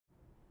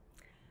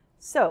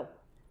So,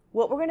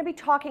 what we're going to be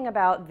talking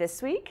about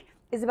this week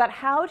is about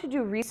how to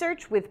do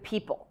research with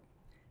people.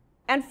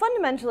 And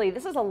fundamentally,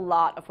 this is a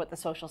lot of what the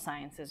social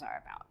sciences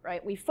are about,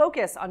 right? We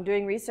focus on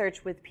doing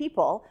research with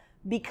people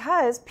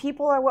because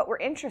people are what we're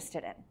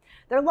interested in.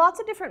 There are lots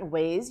of different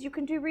ways you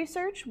can do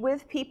research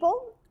with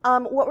people.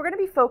 What we're going to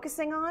be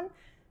focusing on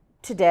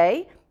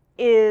today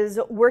is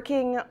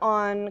working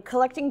on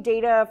collecting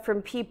data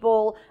from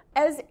people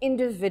as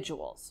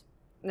individuals.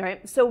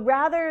 Right? So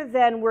rather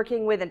than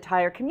working with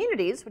entire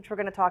communities, which we're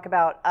going to talk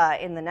about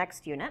in the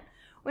next unit,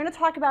 we're going to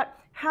talk about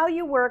how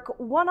you work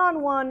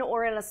one-on-one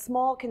or in a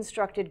small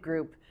constructed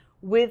group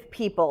with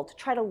people to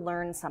try to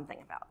learn something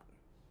about them.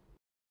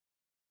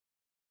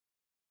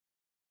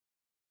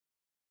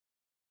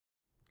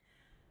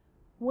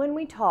 When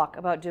we talk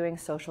about doing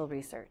social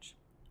research,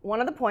 one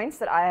of the points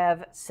that I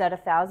have said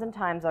 1,000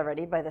 times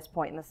already by this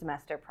point in the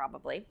semester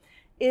probably,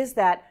 is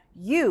that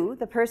you,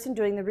 the person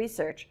doing the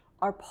research,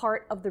 are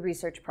part of the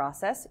research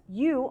process.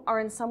 You are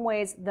in some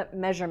ways the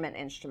measurement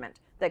instrument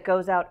that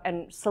goes out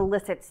and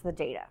solicits the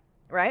data,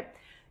 right?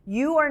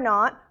 You are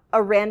not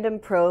a random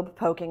probe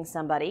poking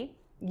somebody.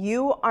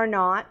 You are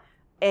not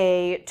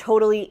a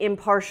totally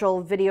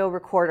impartial video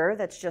recorder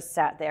that's just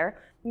sat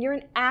there. You're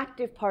an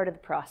active part of the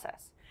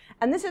process.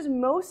 And this is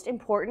most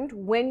important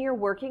when you're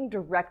working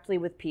directly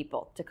with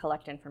people to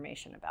collect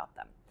information about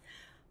them,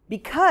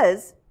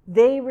 because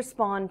they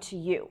respond to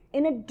you.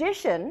 In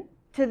addition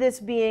to this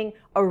being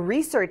a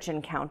research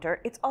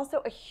encounter, it's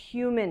also a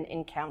human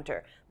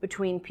encounter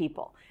between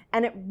people.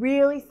 And it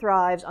really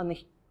thrives on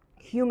the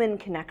human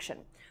connection.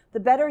 The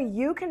better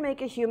you can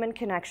make a human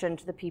connection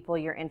to the people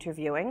you're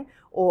interviewing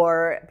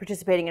or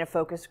participating in a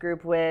focus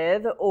group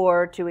with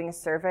or doing a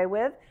survey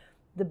with,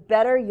 the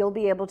better you'll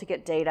be able to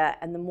get data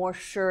and the more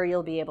sure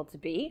you'll be able to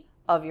be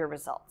of your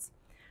results.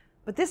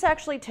 But this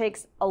actually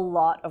takes a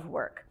lot of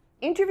work.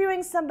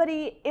 Interviewing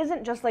somebody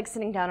isn't just like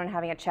sitting down and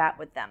having a chat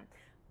with them.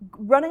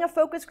 Running a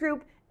focus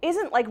group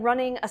isn't like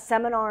running a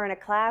seminar in a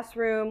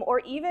classroom or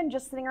even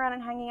just sitting around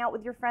and hanging out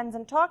with your friends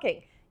and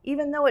talking,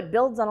 even though it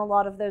builds on a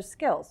lot of those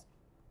skills.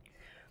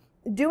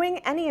 Doing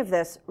any of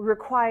this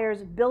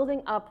requires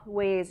building up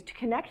ways to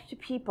connect to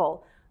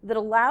people that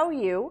allow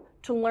you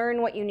to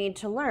learn what you need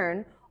to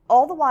learn,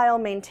 all the while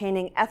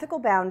maintaining ethical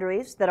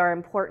boundaries that are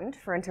important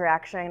for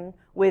interaction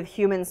with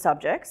human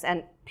subjects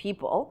and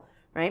people,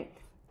 right?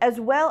 As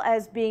well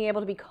as being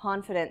able to be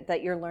confident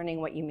that you're learning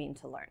what you mean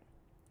to learn.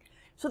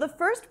 So the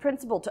first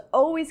principle to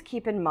always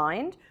keep in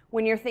mind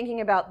when you're thinking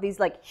about these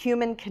like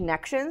human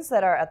connections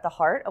that are at the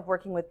heart of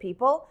working with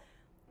people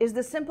is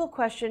the simple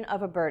question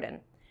of a burden.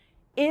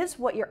 Is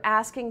what you're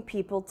asking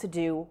people to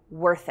do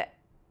worth it?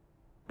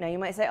 Now you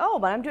might say, oh,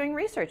 but I'm doing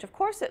research. Of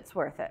course it's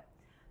worth it.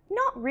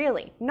 Not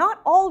really. Not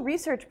all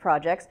research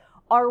projects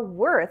are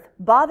worth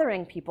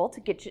bothering people to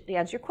get you to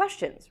answer your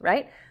questions,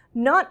 right?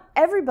 Not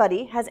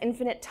everybody has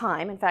infinite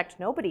time. In fact,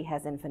 nobody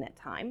has infinite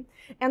time.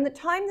 And the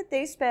time that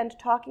they spend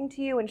talking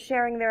to you and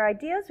sharing their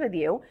ideas with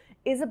you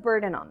is a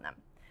burden on them.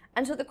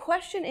 And so the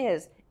question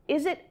is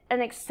it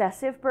an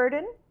excessive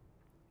burden?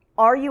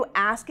 Are you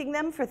asking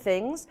them for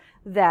things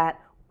that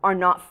are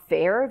not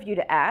fair of you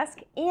to ask?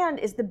 And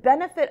is the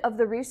benefit of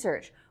the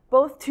research,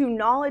 both to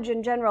knowledge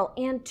in general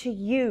and to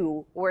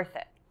you, worth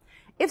it?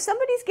 If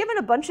somebody's given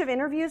a bunch of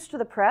interviews to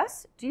the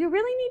press, do you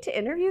really need to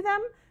interview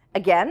them?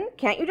 Again,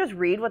 can't you just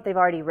read what they've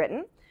already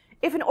written?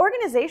 If an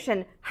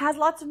organization has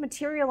lots of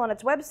material on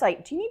its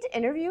website, do you need to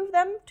interview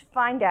them to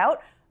find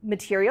out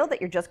material that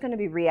you're just going to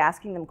be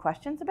re-asking them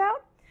questions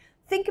about?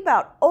 Think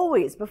about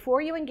always,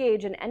 before you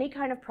engage in any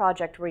kind of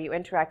project where you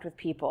interact with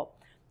people,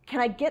 can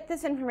I get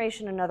this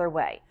information another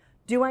way?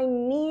 Do I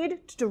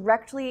need to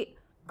directly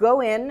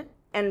go in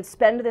and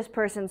spend this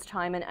person's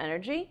time and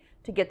energy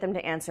to get them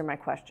to answer my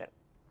question?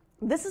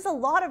 This is a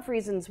lot of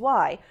reasons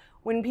why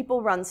when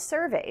people run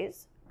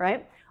surveys,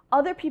 right,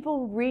 other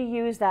people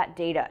reuse that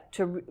data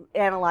to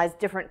analyze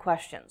different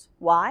questions.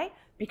 Why?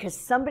 Because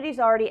somebody's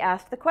already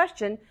asked the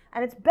question,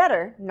 and it's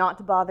better not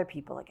to bother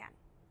people again.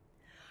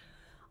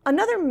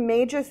 Another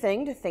major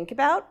thing to think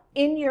about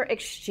in your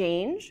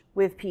exchange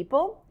with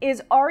people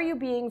is, are you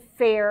being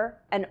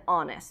fair and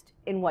honest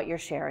in what you're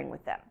sharing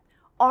with them?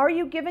 Are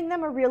you giving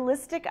them a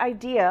realistic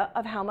idea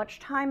of how much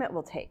time it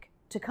will take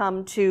to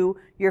come to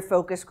your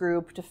focus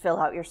group, to fill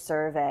out your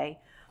survey?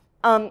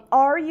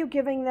 Are you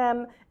giving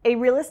them a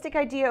realistic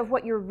idea of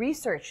what your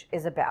research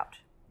is about,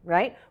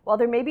 right? While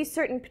there may be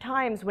certain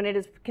times when it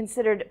is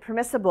considered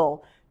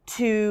permissible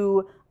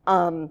to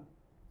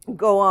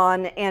go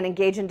on and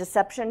engage in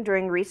deception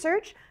during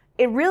research,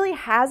 it really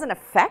has an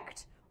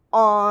effect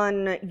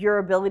on your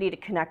ability to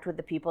connect with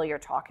the people you're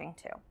talking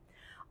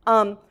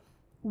to.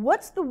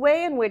 What's the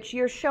way in which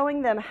you're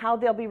showing them how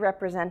they'll be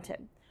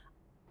represented?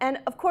 And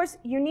of course,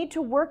 you need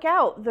to work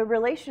out the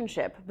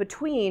relationship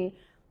between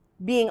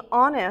being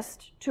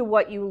honest to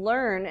what you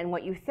learn and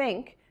what you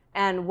think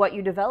and what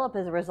you develop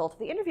as a result of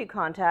the interview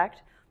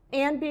contact,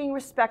 and being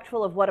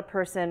respectful of what a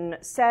person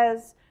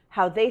says,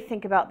 how they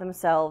think about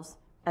themselves,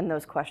 and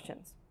those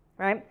questions,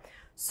 right?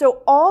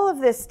 So all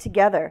of this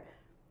together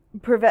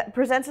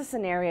presents a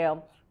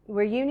scenario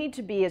where you need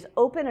to be as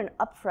open and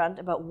upfront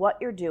about what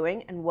you're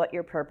doing and what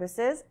your purpose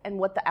is and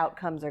what the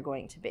outcomes are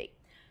going to be.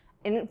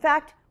 And in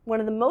fact, one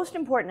of the most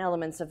important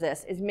elements of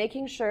this is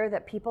making sure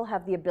that people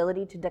have the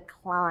ability to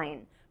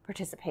decline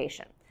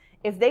participation.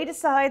 If they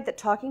decide that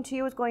talking to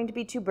you is going to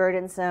be too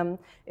burdensome,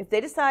 if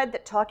they decide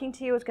that talking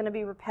to you is going to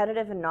be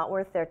repetitive and not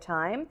worth their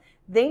time,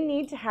 they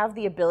need to have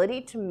the ability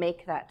to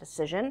make that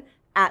decision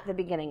at the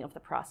beginning of the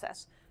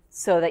process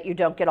so that you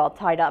don't get all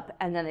tied up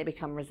and then they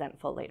become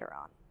resentful later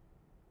on.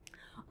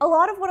 A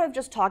lot of what I've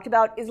just talked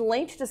about is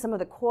linked to some of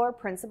the core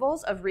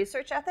principles of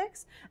research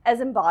ethics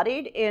as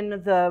embodied in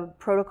the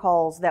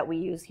protocols that we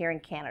use here in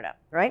Canada,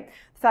 right?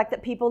 The fact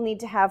that people need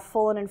to have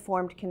full and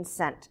informed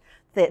consent,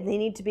 that they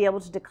need to be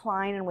able to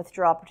decline and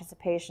withdraw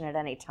participation at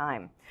any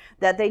time,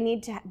 that they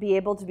need to be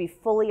able to be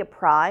fully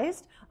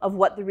apprised of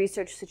what the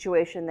research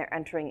situation they're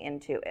entering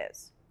into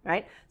is,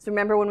 right? So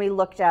remember when we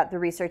looked at the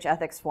research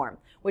ethics form,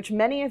 which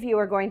many of you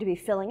are going to be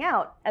filling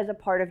out as a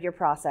part of your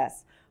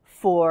process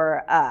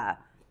for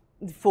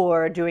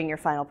doing your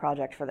final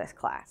project for this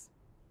class.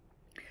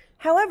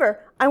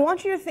 However, I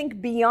want you to think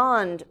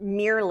beyond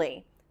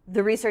merely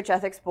the Research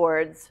Ethics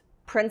Board's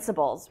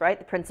principles, right?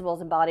 The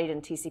principles embodied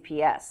in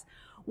TCPS.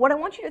 What I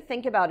want you to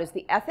think about is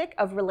the ethic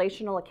of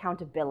relational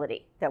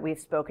accountability that we've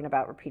spoken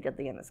about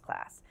repeatedly in this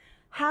class.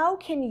 How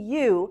can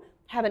you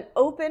have an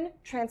open,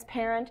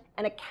 transparent,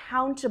 and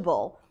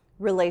accountable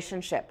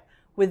relationship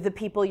with the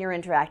people you're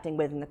interacting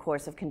with in the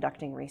course of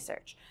conducting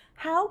research?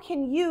 How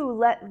can you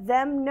let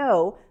them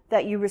know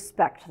that you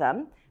respect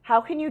them?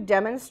 How can you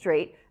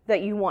demonstrate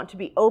that you want to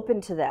be open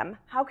to them?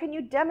 How can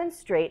you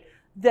demonstrate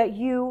that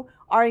you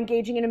are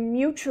engaging in a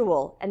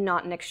mutual and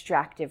not an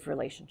extractive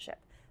relationship?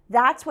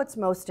 That's what's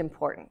most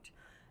important.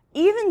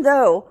 Even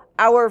though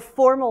our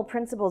formal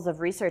principles of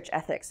research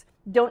ethics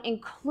don't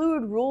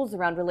include rules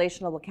around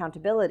relational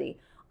accountability,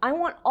 I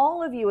want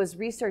all of you as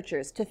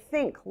researchers to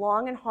think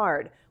long and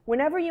hard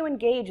whenever you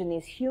engage in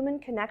these human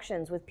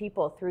connections with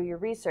people through your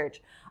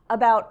research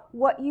about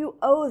what you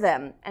owe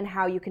them and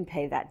how you can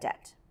pay that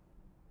debt.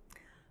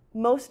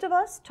 Most of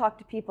us talk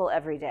to people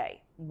every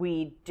day.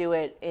 We do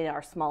it in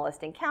our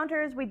smallest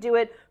encounters. We do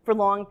it for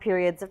long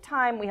periods of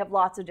time. We have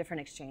lots of different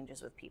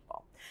exchanges with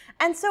people.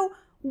 And so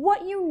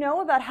what you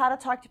know about how to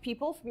talk to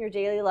people from your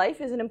daily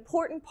life is an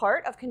important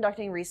part of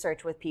conducting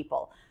research with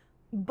people,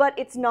 but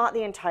it's not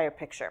the entire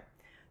picture.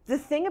 The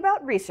thing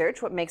about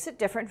research, what makes it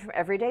different from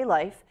everyday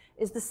life,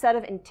 is the set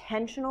of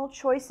intentional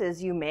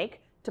choices you make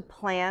to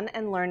plan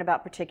and learn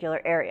about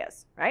particular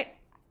areas, right?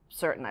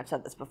 Certain, I've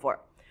said this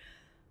before.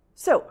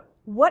 So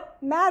what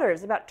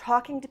matters about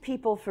talking to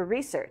people for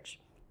research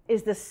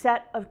is the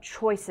set of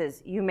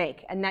choices you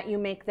make, and that you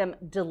make them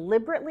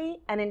deliberately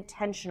and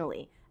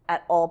intentionally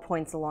at all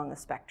points along the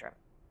spectrum,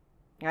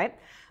 right?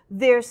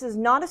 This is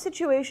not a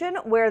situation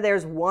where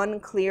there's one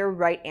clear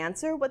right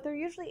answer. What there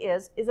usually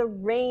is a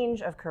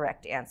range of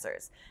correct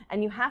answers,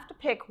 and you have to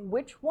pick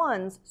which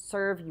ones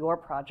serve your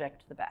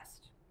project the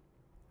best.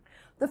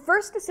 The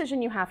first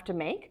decision you have to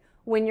make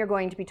when you're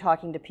going to be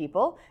talking to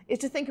people is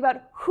to think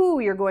about who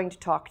you're going to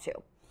talk to.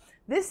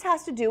 This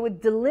has to do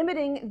with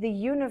delimiting the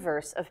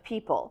universe of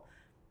people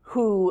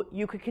who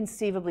you could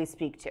conceivably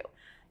speak to.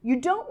 You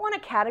don't want a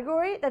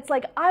category that's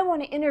like, I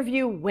want to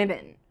interview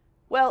women.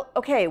 Well,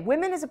 okay,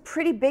 women is a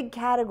pretty big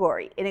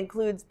category. It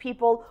includes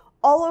people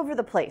all over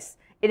the place.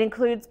 It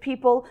includes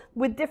people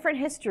with different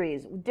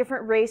histories, with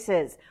different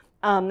races,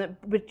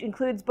 which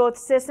includes both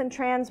cis and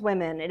trans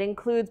women. It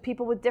includes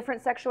people with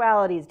different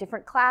sexualities,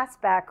 different class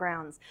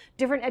backgrounds,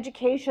 different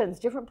educations,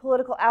 different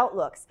political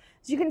outlooks.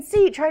 As you can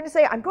see, trying to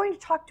say, I'm going to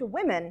talk to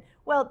women,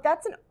 well,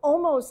 that's an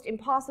almost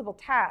impossible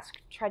task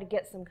to try to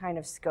get some kind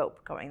of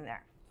scope going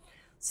there.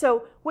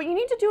 So what you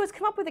need to do is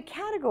come up with a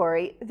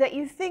category that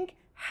you think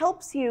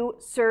helps you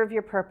serve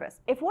your purpose.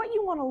 If what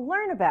you want to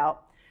learn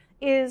about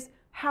is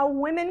how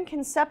women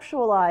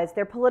conceptualize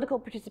their political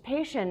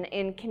participation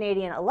in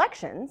Canadian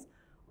elections,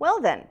 well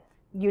then,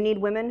 you need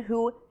women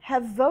who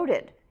have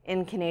voted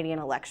in Canadian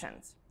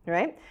elections,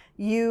 right?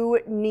 You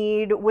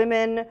need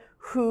women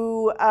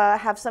who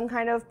have some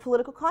kind of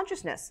political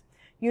consciousness.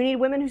 You need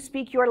women who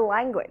speak your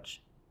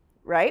language,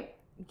 right?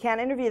 You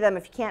can't interview them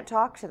if you can't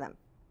talk to them.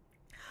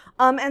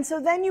 And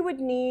so then you would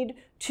need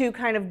to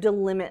kind of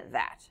delimit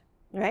that,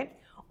 right?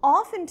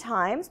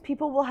 Oftentimes,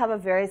 people will have a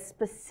very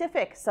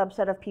specific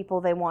subset of people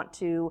they want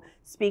to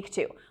speak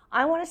to.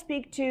 I want to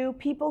speak to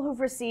people who've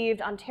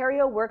received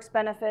Ontario Works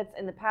benefits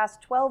in the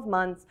past 12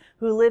 months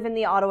who live in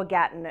the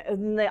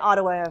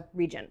Ottawa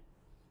region.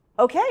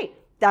 Okay,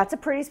 that's a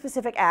pretty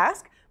specific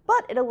ask,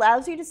 but it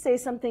allows you to say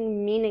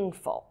something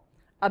meaningful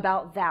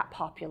about that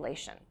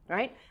population,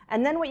 right?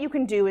 And then what you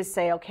can do is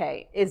say,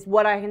 okay, is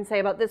what I can say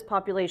about this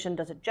population,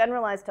 does it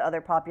generalize to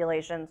other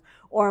populations,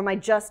 or am I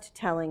just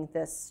telling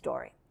this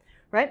story?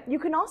 Right? You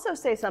can also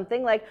say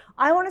something like,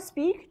 I want to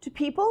speak to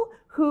people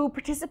who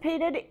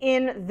participated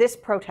in this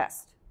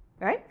protest,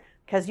 right?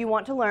 Because you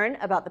want to learn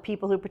about the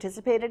people who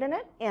participated in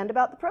it and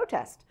about the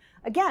protest.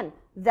 Again,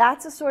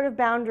 that's a sort of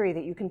boundary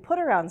that you can put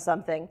around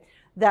something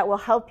that will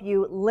help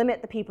you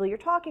limit the people you're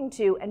talking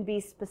to and be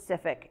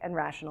specific and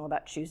rational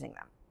about choosing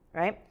them,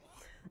 right?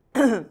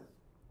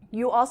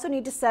 You also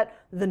need to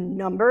set the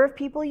number of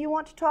people you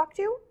want to talk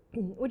to,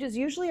 which is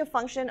usually a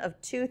function of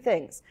two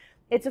things.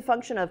 It's a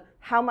function of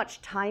how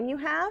much time you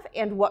have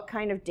and what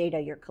kind of data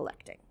you're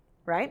collecting,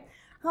 right?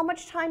 How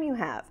much time you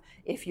have.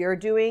 If you're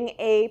doing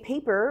a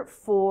paper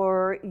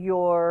for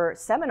your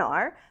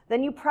seminar,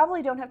 then you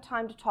probably don't have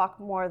time to talk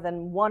more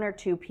than 1 or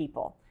 2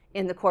 people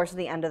in the course of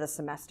the end of the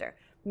semester,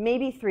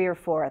 maybe 3 or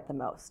 4 at the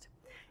most.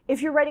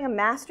 If you're writing a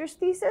master's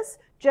thesis,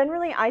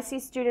 generally I see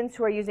students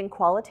who are using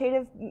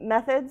qualitative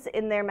methods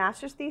in their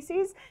master's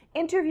theses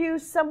interview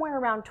somewhere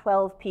around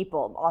 12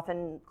 people,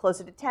 often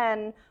closer to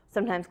 10,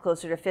 sometimes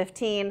closer to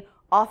 15,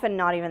 often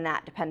not even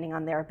that, depending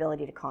on their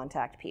ability to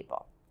contact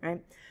people,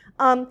 right?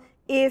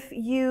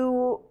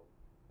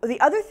 The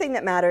other thing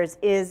that matters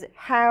is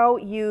how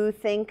you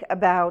think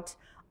about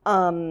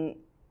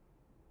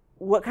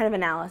what kind of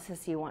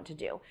analysis you want to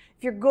do.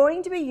 If you're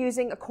going to be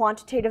using a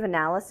quantitative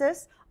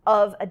analysis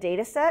of a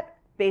data set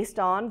based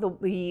on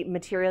the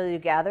material you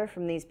gather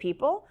from these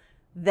people,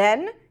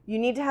 then you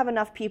need to have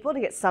enough people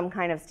to get some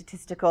kind of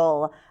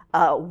statistical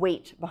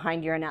weight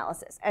behind your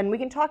analysis. And we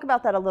can talk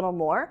about that a little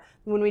more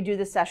when we do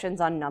the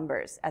sessions on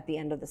numbers at the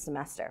end of the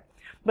semester.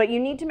 But you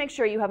need to make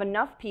sure you have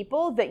enough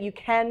people that you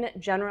can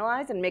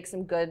generalize and make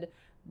some good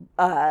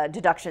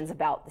deductions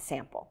about the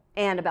sample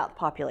and about the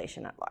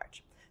population at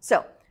large.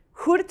 So,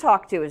 who to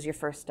talk to is your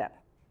first step.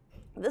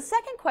 The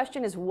second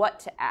question is what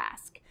to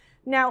ask.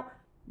 Now,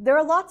 there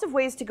are lots of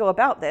ways to go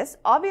about this.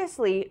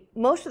 Obviously,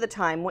 most of the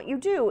time, what you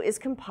do is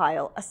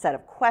compile a set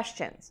of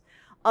questions.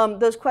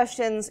 Those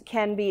questions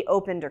can be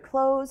opened or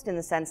closed in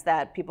the sense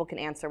that people can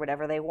answer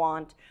whatever they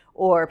want,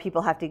 or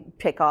people have to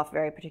pick off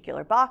very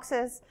particular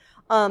boxes.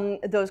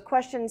 Those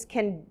questions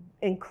can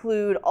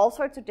include all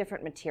sorts of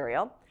different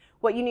material.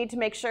 What you need to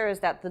make sure is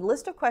that the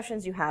list of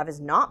questions you have is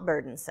not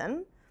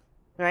burdensome,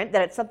 right?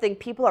 That it's something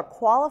people are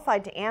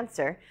qualified to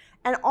answer,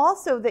 and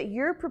also that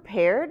you're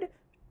prepared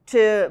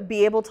to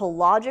be able to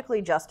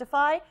logically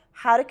justify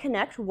how to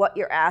connect what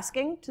you're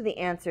asking to the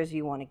answers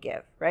you want to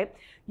give, right?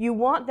 You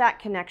want that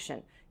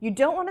connection. You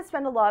don't want to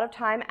spend a lot of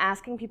time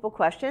asking people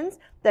questions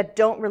that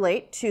don't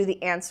relate to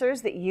the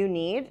answers that you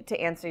need to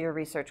answer your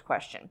research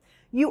question.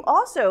 You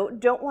also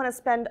don't want to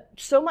spend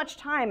so much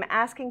time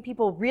asking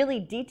people really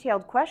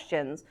detailed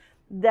questions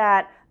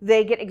that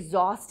they get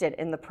exhausted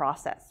in the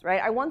process, right?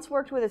 I once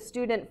worked with a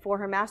student for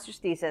her master's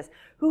thesis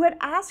who had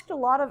asked a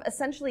lot of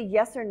essentially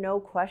yes or no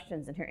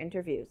questions in her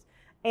interviews.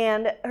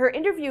 And her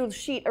interview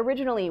sheet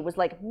originally was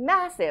like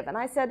massive. And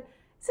I said,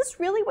 is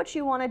this really what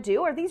you want to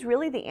do? Are these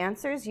really the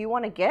answers you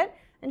want to get?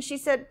 And she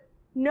said,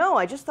 no,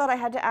 I just thought I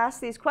had to ask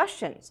these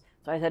questions.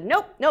 So I said,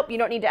 nope, you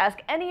don't need to ask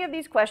any of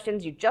these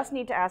questions. You just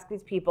need to ask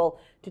these people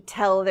to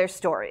tell their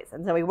stories.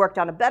 And so we worked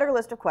on a better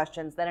list of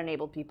questions that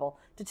enabled people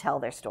to tell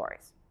their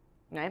stories.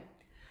 Right?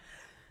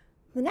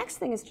 The next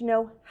thing is to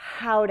know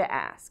how to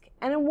ask.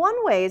 And in one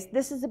way,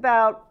 this is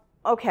about,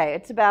 okay,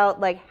 it's about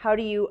like how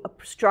do you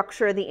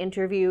structure the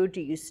interview?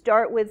 Do you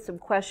start with some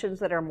questions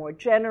that are more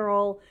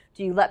general?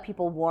 Do you let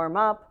people warm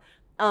up?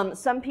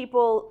 Some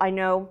people I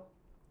know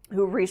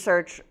who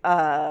research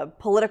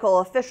political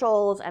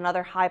officials and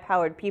other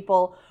high-powered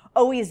people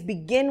always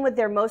begin with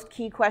their most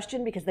key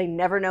question because they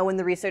never know when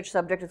the research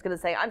subject is going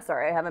to say, I'm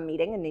sorry, I have a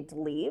meeting and need to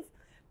leave.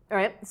 All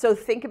right, so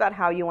think about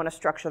how you want to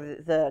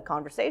structure the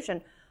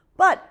conversation.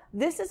 But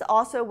this is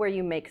also where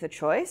you make the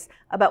choice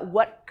about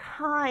what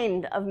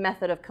kind of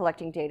method of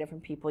collecting data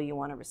from people you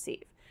want to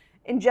receive.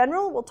 In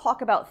general, we'll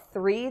talk about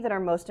 3 that are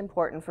most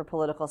important for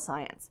political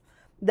science.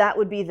 That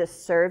would be the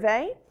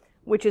survey,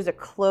 which is a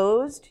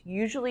closed,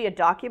 usually a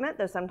document,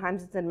 though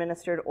sometimes it's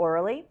administered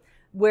orally,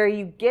 where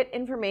you get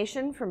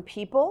information from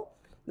people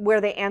where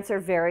they answer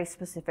very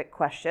specific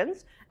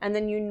questions, and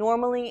then you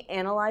normally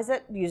analyze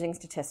it using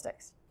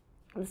statistics.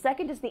 The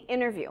second is the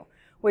interview,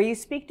 where you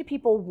speak to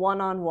people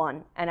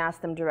one-on-one and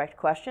ask them direct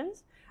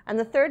questions. And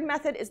the third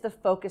method is the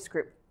focus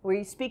group, where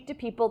you speak to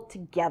people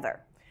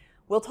together.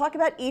 We'll talk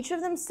about each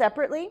of them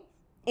separately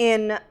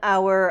in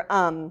our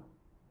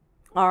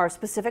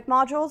specific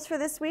modules for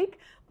this week.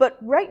 But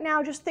right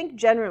now, just think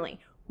generally.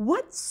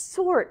 What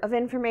sort of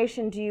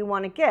information do you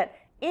want to get?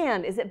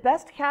 And is it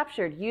best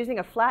captured using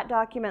a flat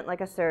document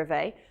like a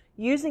survey,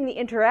 using the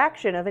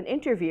interaction of an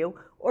interview,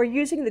 or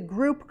using the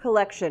group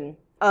collection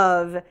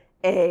of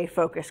a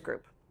focus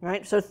group,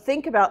 right? So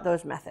think about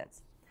those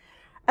methods.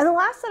 And the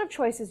last set of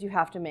choices you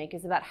have to make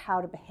is about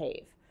how to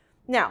behave.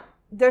 Now,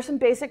 there's some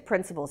basic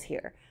principles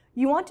here.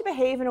 You want to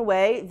behave in a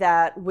way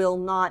that will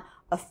not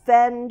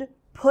offend,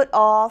 put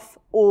off,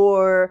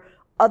 or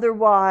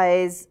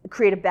otherwise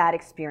create a bad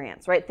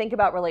experience, right? Think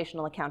about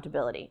relational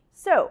accountability.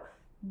 So,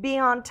 be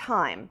on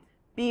time,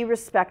 be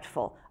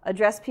respectful,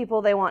 address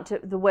people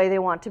the way they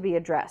want to be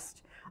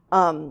addressed,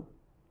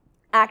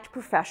 act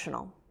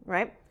professional,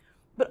 right?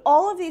 But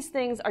all of these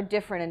things are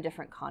different in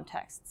different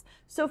contexts.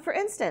 So for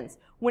instance,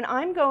 when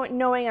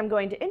knowing I'm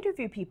going to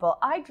interview people,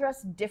 I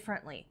dress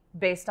differently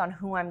based on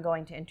who I'm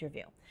going to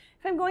interview.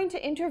 If I'm going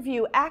to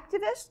interview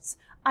activists,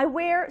 I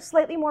wear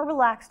slightly more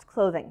relaxed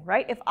clothing,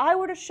 right? If I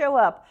were to show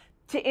up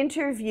to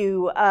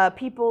interview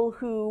people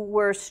who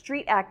were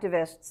street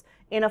activists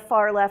in a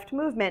far left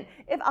movement,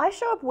 if I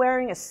show up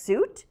wearing a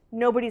suit,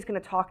 nobody's going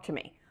to talk to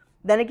me.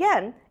 Then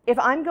again, if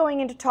I'm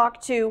going in to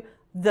talk to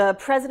the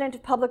president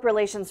of public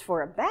relations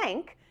for a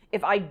bank,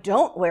 if I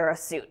don't wear a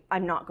suit,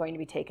 I'm not going to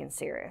be taken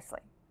seriously,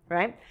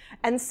 right?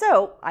 And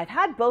so I've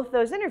had both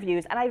those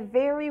interviews, and I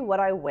vary what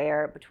I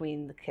wear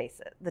between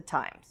the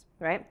times,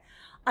 right?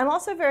 I'm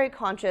also very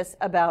conscious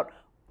about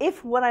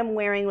if what I'm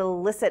wearing will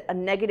elicit a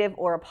negative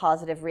or a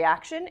positive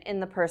reaction in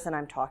the person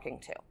I'm talking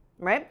to,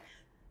 right?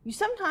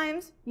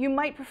 Sometimes you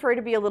might prefer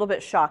to be a little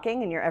bit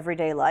shocking in your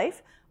everyday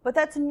life, but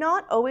that's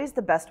not always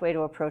the best way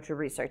to approach a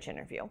research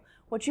interview.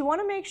 What you want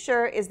to make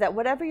sure is that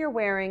whatever you're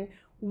wearing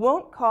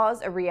won't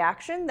cause a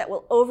reaction that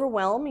will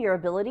overwhelm your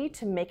ability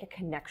to make a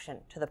connection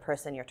to the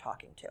person you're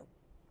talking to.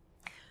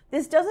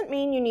 This doesn't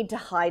mean you need to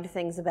hide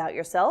things about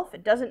yourself.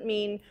 It doesn't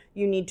mean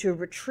you need to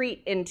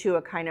retreat into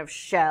a kind of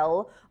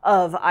shell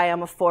of, I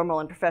am a formal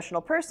and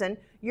professional person.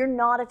 You're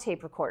not a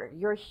tape recorder.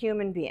 You're a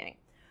human being.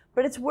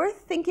 But it's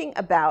worth thinking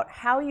about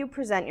how you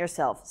present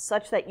yourself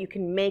such that you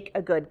can make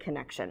a good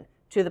connection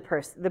to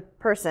the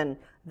person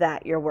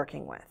that you're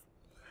working with.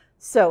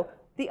 So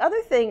the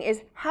other thing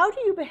is, how do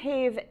you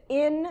behave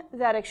in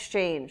that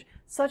exchange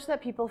such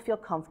that people feel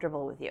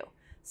comfortable with you,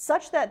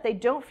 such that they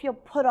don't feel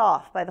put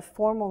off by the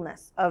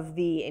formalness of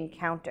the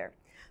encounter,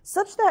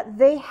 such that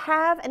they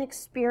have an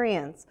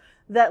experience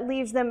that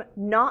leaves them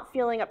not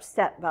feeling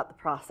upset about the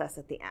process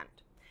at the end.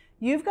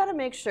 You've got to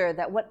make sure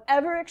that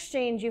whatever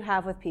exchange you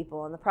have with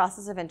people in the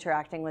process of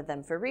interacting with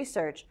them for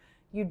research,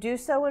 you do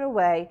so in a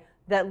way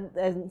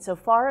that, so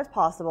far as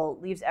possible,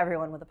 leaves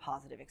everyone with a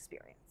positive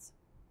experience.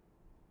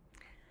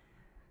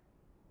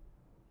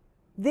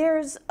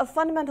 There's a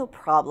fundamental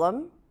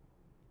problem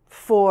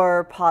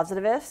for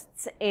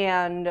positivists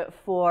and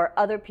for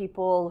other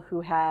people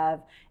who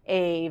have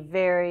a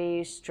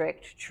very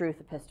strict truth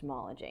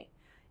epistemology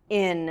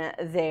in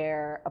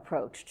their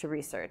approach to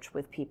research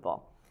with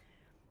people,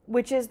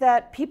 which is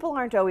that people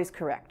aren't always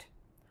correct.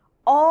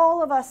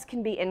 All of us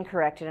can be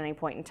incorrect at any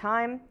point in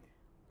time,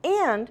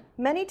 and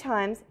many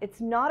times it's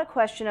not a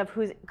question of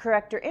who's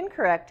correct or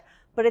incorrect,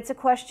 but it's a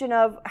question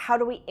of how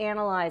do we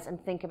analyze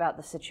and think about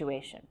the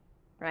situation,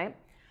 right?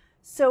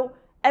 So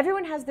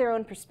everyone has their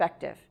own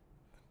perspective.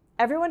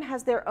 Everyone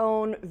has their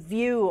own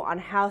view on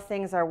how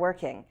things are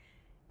working.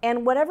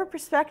 And whatever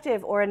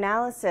perspective or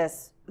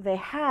analysis they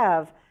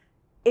have,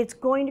 it's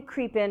going to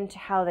creep into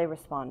how they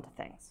respond to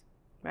things,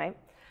 right?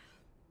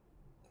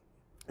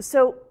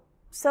 So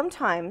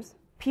sometimes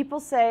people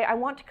say, I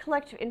want to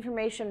collect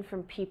information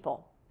from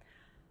people,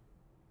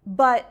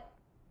 but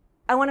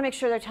I want to make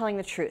sure they're telling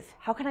the truth.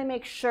 How can I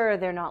make sure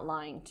they're not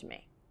lying to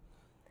me?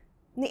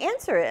 And the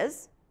answer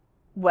is,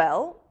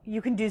 well,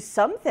 you can do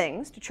some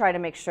things to try to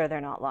make sure they're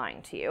not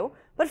lying to you,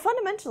 but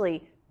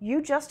fundamentally,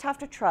 you just have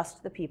to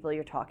trust the people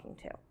you're talking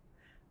to,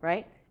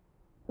 right?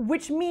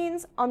 Which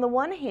means, on the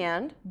one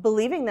hand,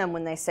 believing them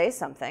when they say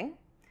something,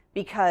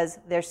 because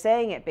they're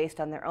saying it based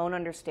on their own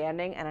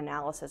understanding and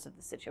analysis of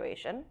the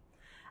situation.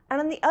 And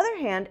on the other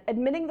hand,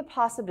 admitting the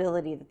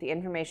possibility that the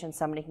information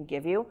somebody can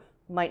give you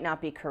might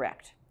not be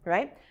correct,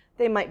 right?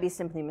 They might be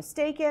simply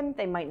mistaken.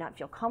 They might not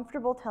feel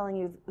comfortable telling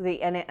you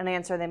an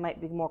answer. They might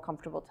be more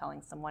comfortable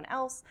telling someone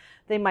else.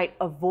 They might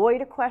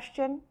avoid a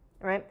question,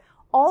 right?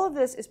 All of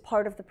this is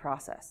part of the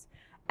process.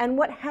 And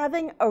what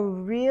having a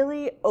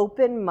really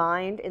open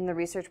mind in the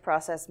research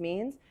process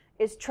means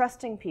is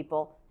trusting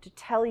people to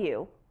tell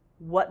you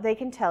what they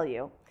can tell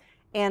you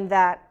and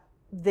that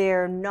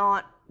they're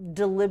not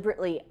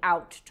deliberately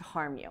out to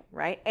harm you,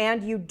 right?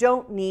 And you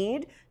don't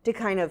need to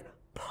kind of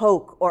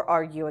poke or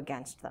argue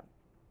against them.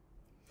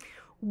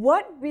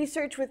 What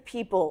research with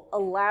people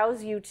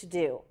allows you to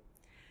do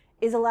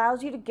is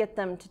allows you to get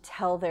them to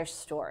tell their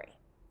story.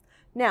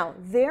 Now,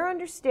 their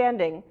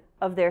understanding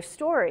of their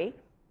story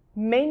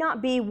may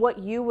not be what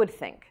you would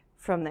think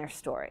from their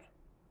story,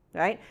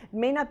 right? It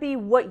may not be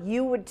what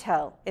you would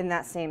tell in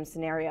that same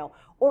scenario,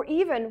 or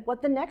even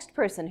what the next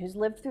person who's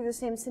lived through the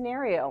same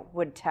scenario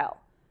would tell.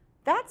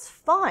 That's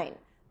fine.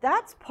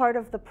 That's part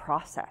of the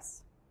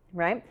process,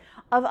 right?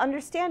 Of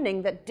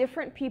understanding that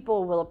different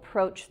people will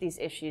approach these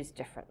issues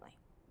differently.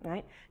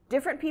 Right?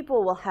 Different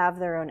people will have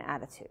their own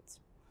attitudes.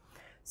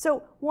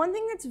 So one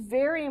thing that's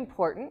very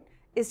important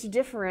is to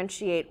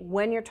differentiate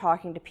when you're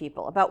talking to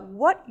people about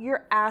what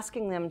you're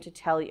asking them to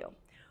tell you.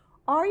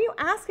 Are you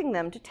asking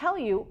them to tell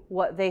you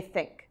what they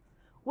think?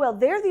 Well,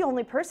 they're the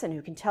only person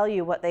who can tell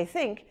you what they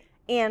think,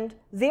 and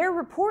their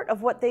report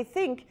of what they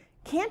think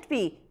can't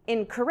be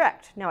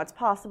incorrect. Now, it's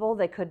possible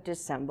they could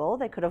dissemble,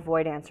 they could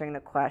avoid answering the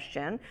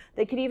question,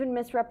 they could even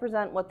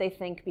misrepresent what they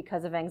think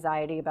because of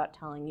anxiety about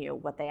telling you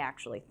what they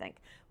actually think.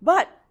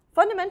 But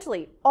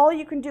fundamentally, all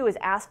you can do is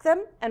ask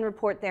them and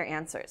report their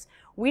answers.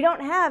 We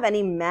don't have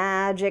any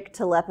magic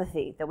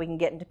telepathy that we can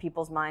get into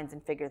people's minds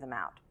and figure them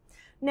out.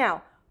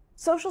 Now,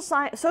 social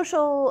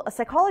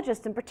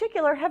psychologists in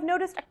particular have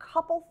noticed a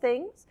couple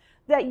things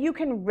that you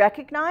can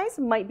recognize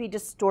might be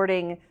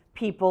distorting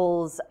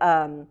people's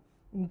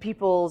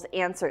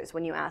answers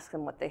when you ask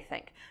them what they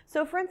think.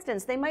 So for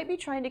instance, they might be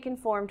trying to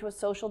conform to a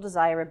social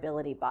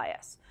desirability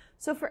bias.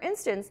 So for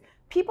instance,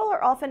 people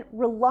are often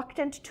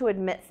reluctant to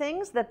admit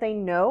things that they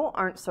know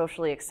aren't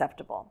socially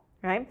acceptable,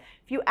 right?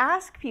 If you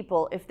ask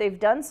people if they've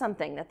done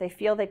something that they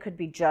feel they could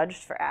be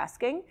judged for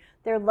asking,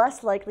 they're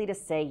less likely to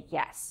say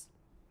yes.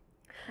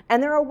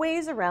 And there are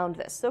ways around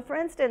this. So for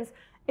instance,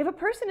 if a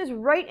person is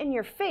right in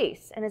your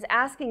face and is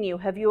asking you,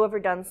 have you ever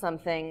done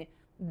something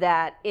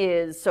that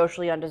is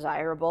socially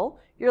undesirable,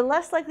 you're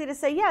less likely to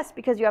say yes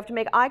because you have to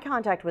make eye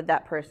contact with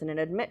that person and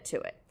admit to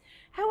it.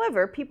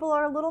 However, people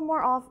are a little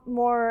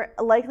more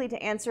likely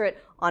to answer it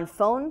on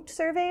phone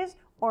surveys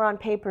or on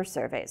paper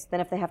surveys than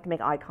if they have to make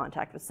eye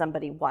contact with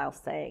somebody while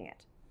saying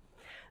it.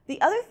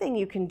 The other thing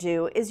you can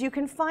do is you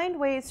can find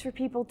ways for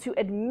people to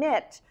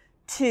admit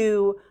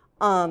to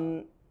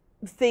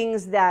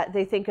things that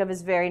they think of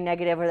as very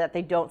negative or that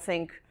they don't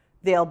think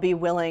they'll be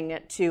willing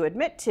to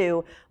admit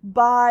to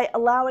by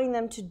allowing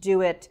them to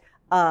do it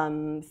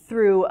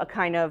through a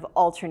kind of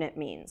alternate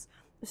means.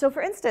 So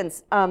for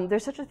instance,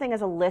 there's such a thing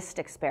as a list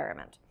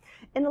experiment.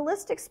 In a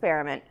list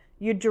experiment,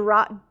 you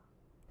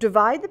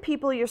divide the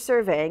people you're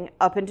surveying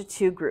up into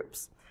two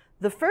groups.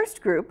 The first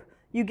group,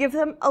 you give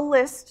them a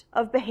list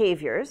of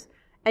behaviors,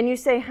 and you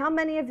say, how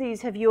many of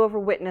these have you ever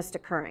witnessed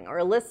occurring? Or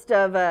a list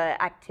of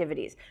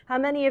activities. How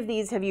many of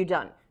these have you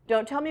done?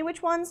 Don't tell me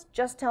which ones,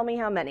 just tell me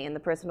how many. And the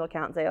person will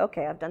count and say,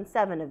 okay, I've done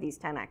 7 of these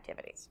 10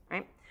 activities,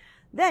 right?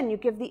 Then you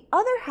give the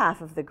other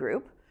half of the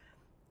group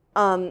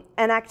an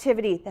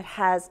activity that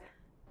has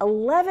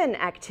 11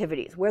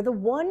 activities, where the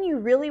one you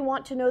really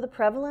want to know the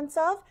prevalence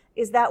of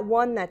is that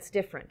one that's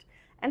different.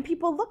 And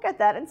people look at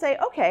that and say,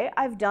 okay,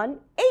 I've done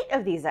 8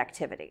 of these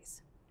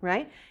activities,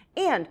 right?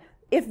 And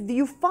if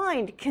you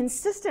find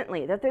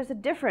consistently that there's a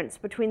difference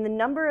between the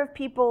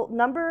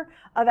number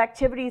of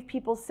activities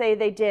people say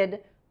they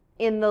did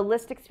in the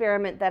list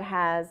experiment that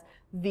has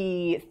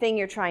the thing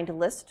you're trying to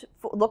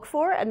look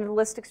for and the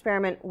list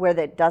experiment where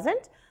that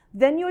doesn't,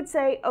 then you would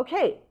say,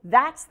 okay,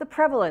 that's the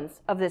prevalence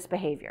of this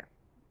behavior,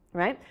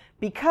 right?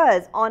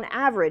 Because on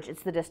average,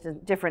 it's the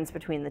difference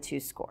between the two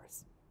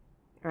scores,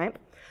 right?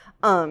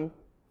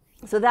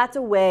 So that's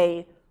a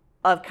way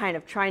of kind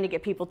of trying to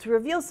get people to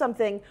reveal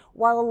something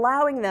while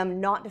allowing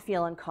them not to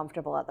feel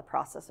uncomfortable at the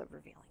process of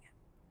revealing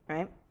it,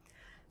 right?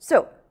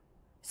 So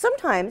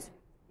sometimes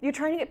you're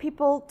trying to get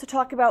people to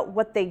talk about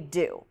what they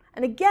do.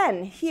 And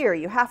again, here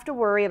you have to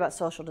worry about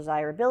social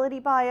desirability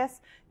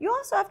bias. You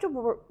also have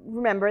to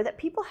remember that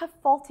people have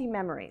faulty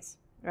memories,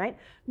 right?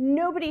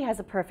 Nobody has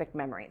a perfect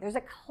memory. There's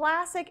a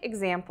classic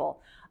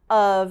example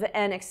of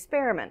an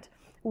experiment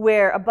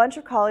where a bunch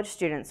of college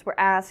students were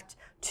asked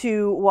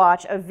to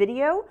watch a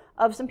video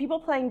of some people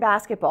playing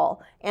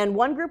basketball. And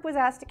one group was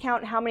asked to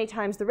count how many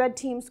times the red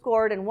team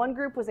scored, and one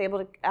group was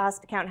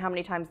asked to count how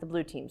many times the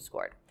blue team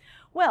scored.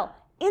 Well,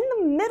 in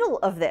the middle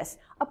of this,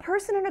 a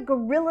person in a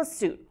gorilla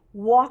suit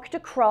walked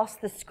across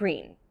the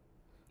screen,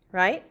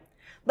 right?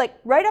 Like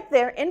right up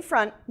there in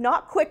front,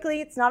 not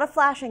quickly, it's not a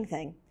flashing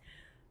thing.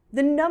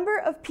 The number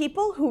of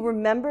people who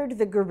remembered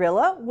the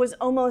gorilla was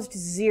almost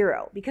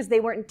 0 because they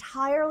were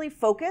entirely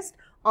focused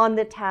on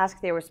the task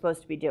they were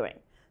supposed to be doing.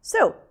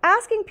 So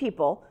asking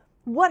people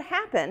what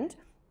happened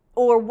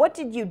or what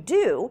did you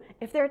do,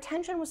 if their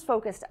attention was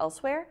focused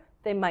elsewhere,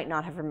 they might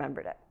not have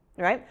remembered it,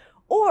 right?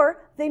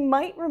 Or they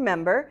might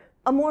remember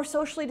a more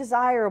socially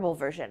desirable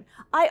version.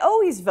 I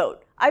always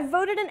vote. I've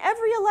voted in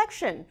every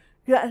election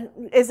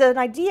is an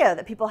idea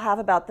that people have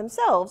about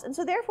themselves. And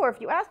so therefore, if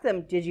you ask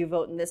them, did you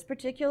vote in this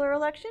particular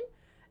election?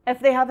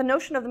 If they have a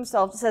notion of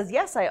themselves that says,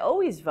 yes, I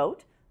always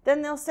vote,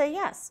 then they'll say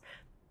yes.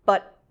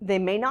 But they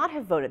may not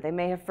have voted. They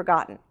may have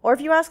forgotten. Or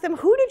if you ask them,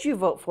 who did you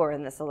vote for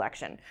in this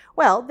election?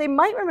 Well, they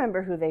might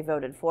remember who they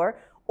voted for.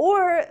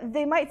 Or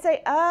they might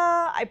say,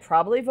 I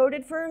probably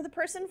voted for the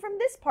person from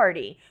this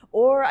party.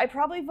 Or I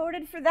probably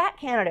voted for that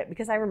candidate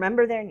because I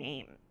remember their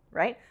name,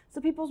 right?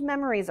 So people's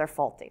memories are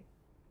faulty.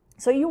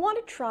 So you want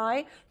to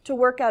try to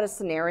work out a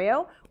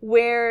scenario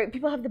where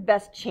people have the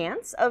best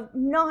chance of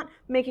not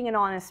making an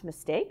honest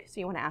mistake. So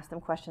you want to ask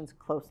them questions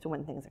close to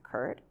when things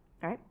occurred,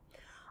 right?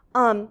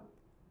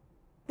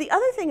 The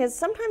other thing is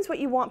sometimes what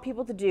you want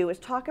people to do is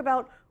talk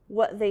about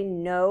what they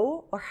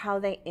know or how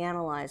they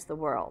analyze the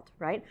world,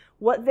 right?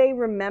 What they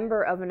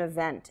remember of an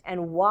event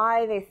and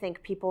why they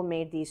think people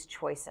made these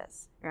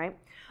choices, right?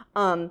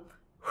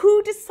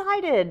 Who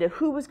decided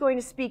who was going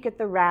to speak at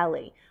the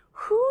rally?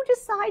 Who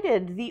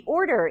decided the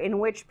order in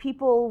which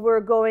people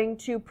were going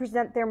to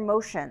present their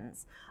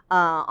motions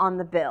on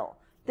the bill?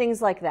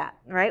 Things like that,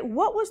 right?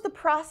 What was the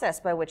process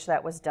by which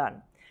that was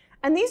done?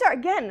 And these are,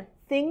 again,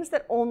 things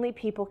that only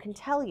people can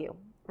tell you,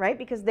 right?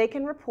 Because they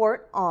can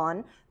report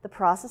on the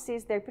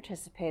processes they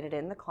participated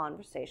in, the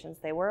conversations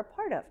they were a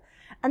part of.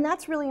 And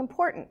that's really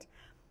important.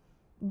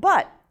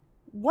 But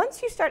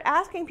once you start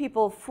asking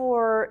people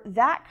for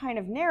that kind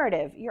of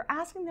narrative, you're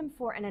asking them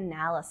for an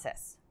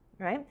analysis,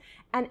 right?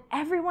 And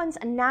everyone's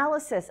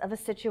analysis of a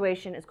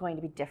situation is going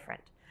to be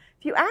different.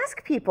 If you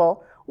ask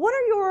people, what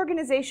are your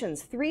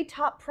organization's 3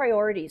 top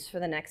priorities for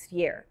the next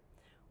year?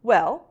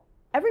 Well,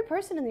 every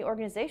person in the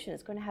organization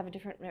is going to have a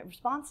different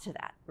response to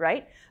that,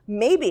 right?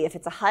 Maybe if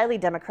it's a highly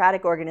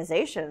democratic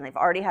organization and they've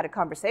already had a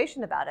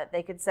conversation about it,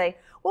 they could say,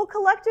 well,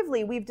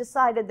 collectively, we've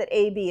decided that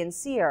A, B, and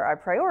C are our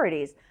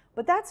priorities,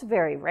 but that's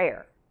very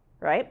rare,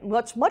 right?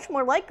 What's much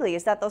more likely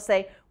is that they'll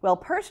say, well,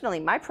 personally,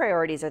 my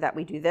priorities are that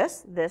we do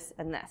this, this,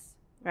 and this,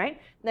 right?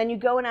 And then you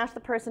go and ask the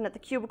person at the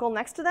cubicle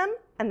next to them,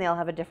 and they'll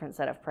have a different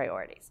set of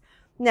priorities.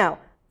 Now,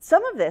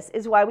 some of this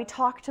is why we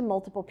talk to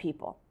multiple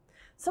people.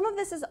 Some of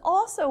this is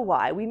also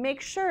why we make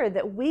sure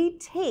that we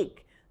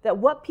take that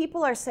what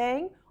people are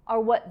saying are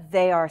what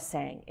they are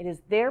saying. It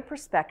is their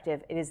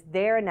perspective. It is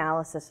their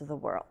analysis of the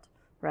world,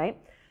 right?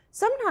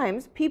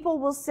 Sometimes people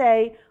will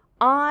say,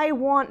 I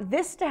want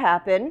this to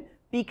happen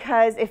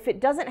because if it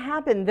doesn't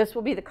happen, this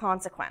will be the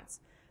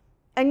consequence.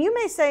 And you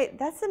may say,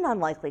 that's an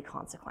unlikely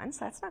consequence.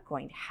 That's not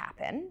going to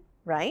happen,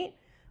 right?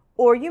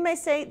 Or you may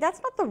say,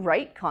 that's not the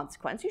right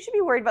consequence. You should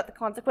be worried about the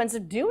consequence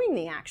of doing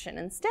the action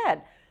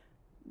instead.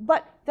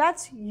 But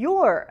that's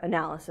your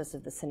analysis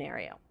of the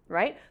scenario,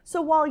 right?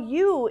 So while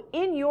you,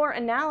 in your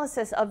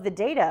analysis of the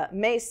data,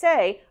 may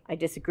say, I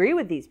disagree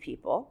with these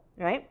people,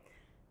 right?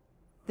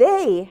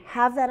 They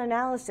have that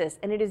analysis,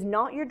 and it is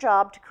not your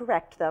job to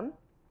correct them.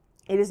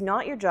 It is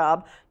not your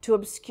job to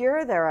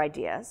obscure their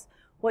ideas.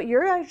 What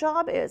your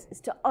job is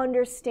to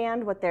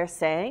understand what they're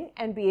saying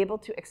and be able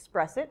to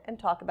express it and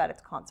talk about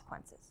its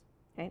consequences,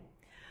 okay?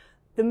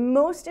 The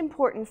most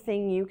important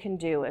thing you can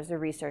do as a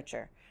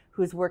researcher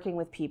who's working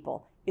with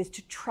people is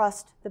to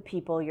trust the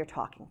people you're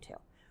talking to.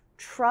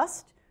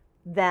 Trust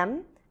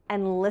them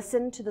and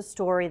listen to the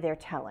story they're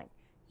telling.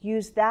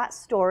 Use that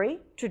story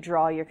to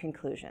draw your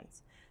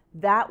conclusions.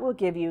 That will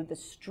give you the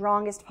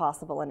strongest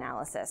possible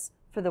analysis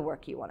for the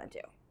work you want to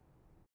do.